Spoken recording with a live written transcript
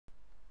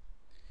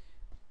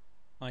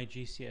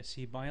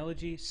GCSE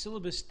Biology,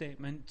 syllabus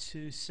statement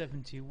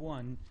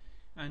 271,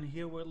 and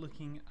here we're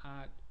looking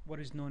at what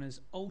is known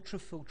as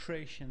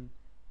ultrafiltration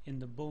in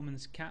the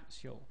Bowman's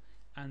capsule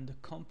and the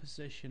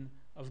composition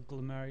of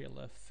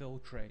glomerular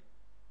filtrate.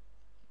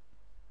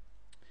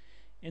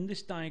 In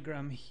this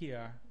diagram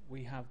here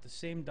we have the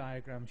same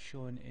diagram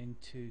shown in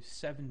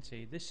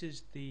 270. This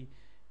is the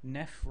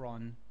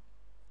nephron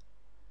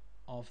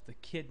of the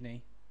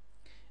kidney,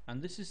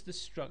 and this is the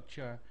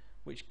structure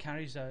which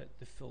carries out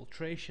the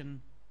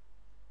filtration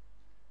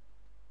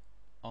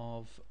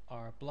of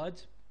our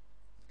blood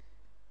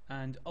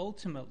and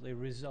ultimately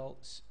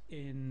results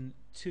in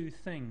two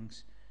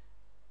things.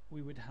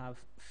 We would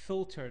have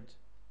filtered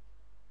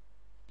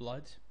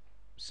blood,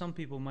 some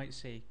people might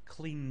say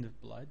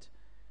cleaned blood,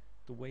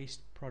 the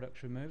waste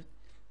products removed,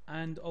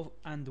 and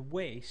the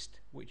waste,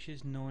 which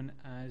is known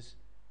as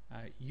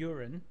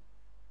urine.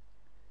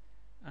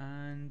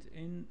 And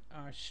in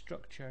our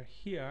structure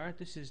here,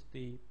 this is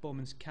the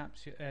Bowman's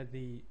capsule,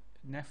 the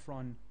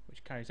nephron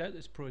which carries out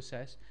this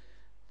process.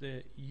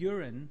 The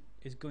urine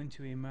is going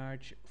to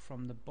emerge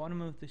from the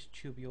bottom of this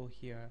tubule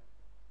here,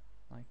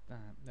 like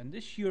that. And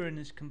this urine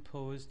is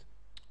composed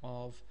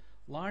of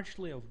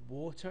largely of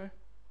water,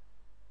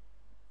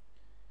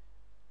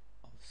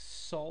 of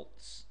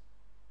salts,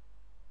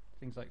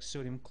 things like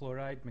sodium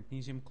chloride,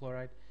 magnesium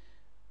chloride,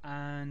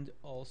 and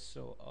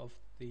also of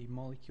the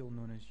molecule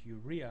known as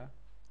urea,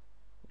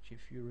 which,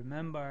 if you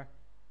remember,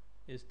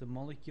 is the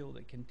molecule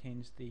that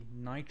contains the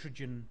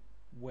nitrogen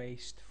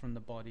waste from the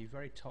body,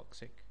 very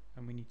toxic,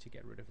 and we need to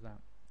get rid of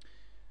that.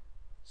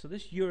 So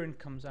this urine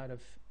comes out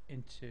of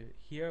into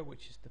here,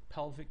 which is the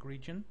pelvic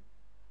region,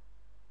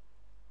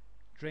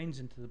 drains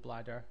into the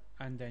bladder,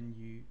 and then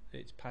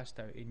it's passed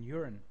out in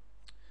urine.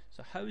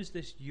 So how is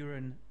this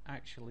urine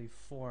actually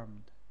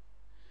formed?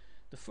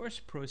 The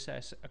first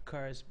process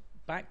occurs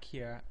back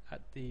here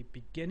at the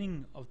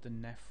beginning of the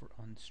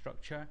nephron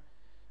structure,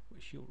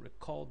 which you'll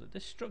recall that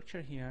this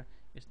structure here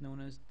is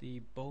known as the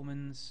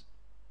Bowman's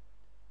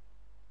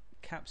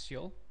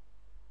capsule,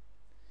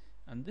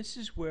 and this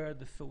is where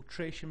the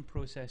filtration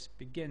process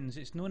begins.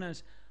 It's known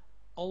as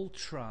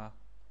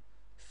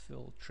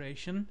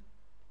ultrafiltration,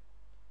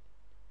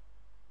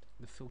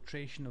 the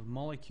filtration of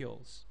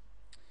molecules.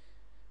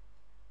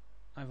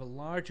 I have a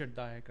larger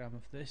diagram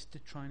of this to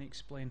try and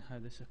explain how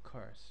this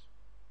occurs.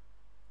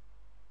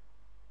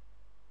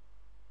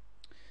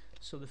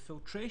 So the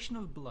filtration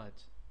of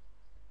blood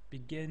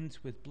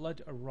begins with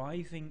blood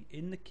arriving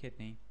in the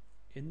kidney,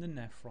 in the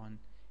nephron,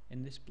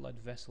 in this blood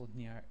vessel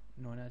near,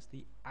 known as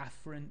the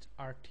afferent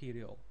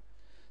arteriole.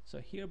 So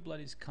here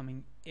blood is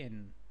coming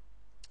in,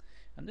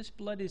 and this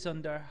blood is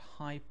under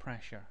high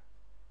pressure.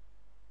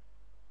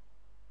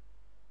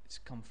 It's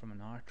come from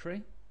an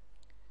artery.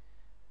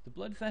 The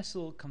blood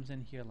vessel comes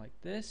in here like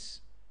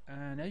this,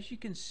 and as you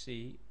can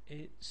see,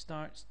 it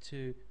starts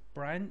to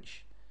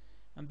branch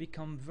and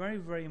become very,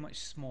 very much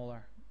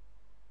smaller.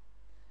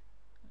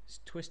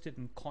 It's twisted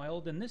and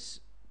coiled, and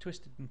this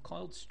twisted and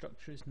coiled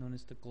structure is known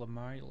as the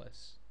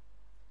glomerulus.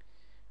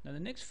 Now the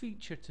next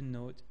feature to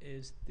note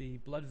is the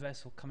blood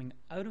vessel coming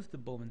out of the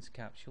Bowman's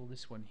capsule,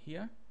 this one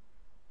here.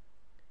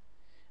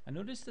 And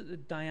notice that the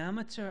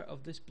diameter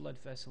of this blood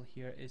vessel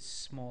here is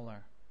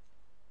smaller.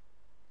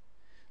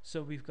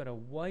 So we've got a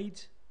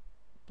wide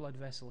blood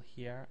vessel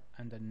here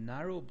and a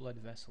narrow blood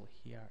vessel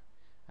here.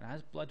 And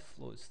as blood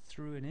flows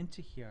through and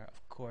into here,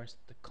 of course,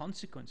 the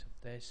consequence of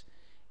this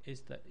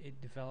is that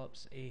it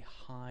develops a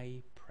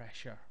high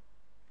pressure.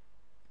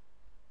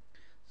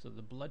 So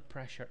the blood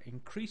pressure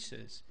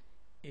increases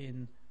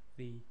in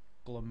the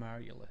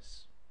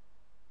glomerulus.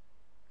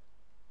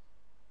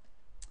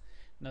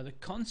 Now the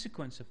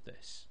consequence of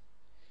this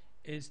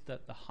is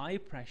that the high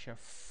pressure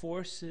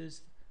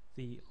forces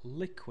the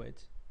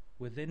liquid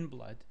within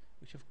blood,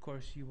 which of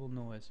course you will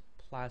know as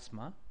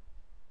plasma,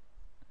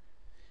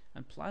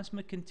 and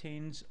plasma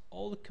contains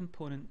all the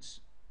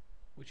components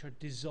which are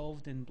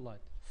dissolved in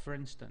blood. For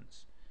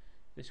instance,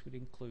 this would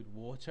include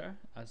water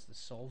as the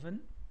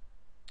solvent,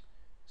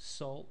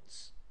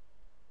 salts,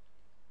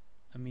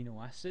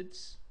 amino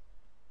acids,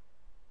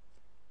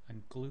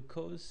 and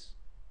glucose,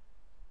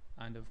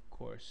 and of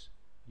course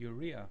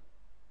urea.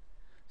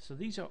 So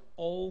these are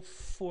all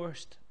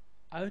forced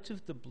out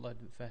of the blood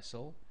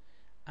vessel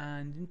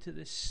and into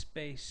this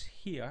space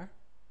here,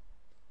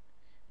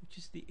 which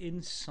is the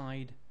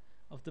inside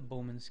of the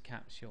Bowman's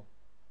capsule.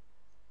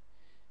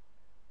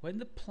 When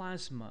the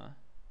plasma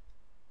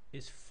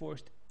is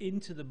forced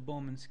into the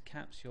Bowman's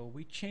capsule,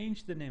 we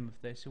change the name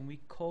of this and we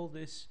call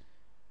this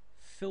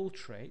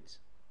filtrate,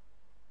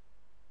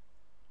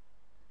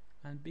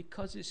 and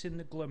because it's in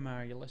the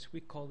glomerulus, we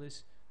call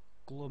this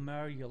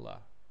glomerular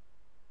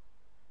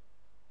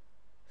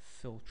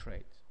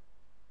filtrate.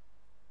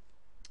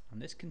 And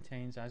this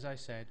contains, as I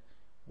said,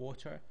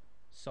 water,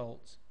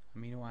 salts,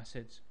 amino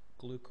acids,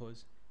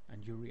 glucose,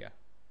 and urea.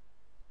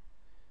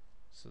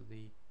 So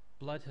the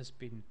blood has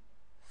been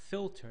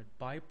filtered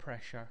by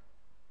pressure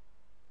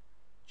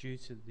due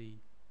to the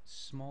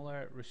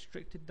smaller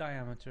restricted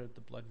diameter of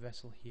the blood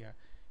vessel here,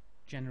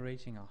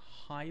 generating a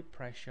high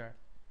pressure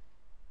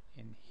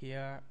in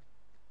here,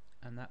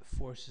 and that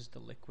forces the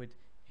liquid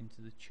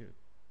into the tube.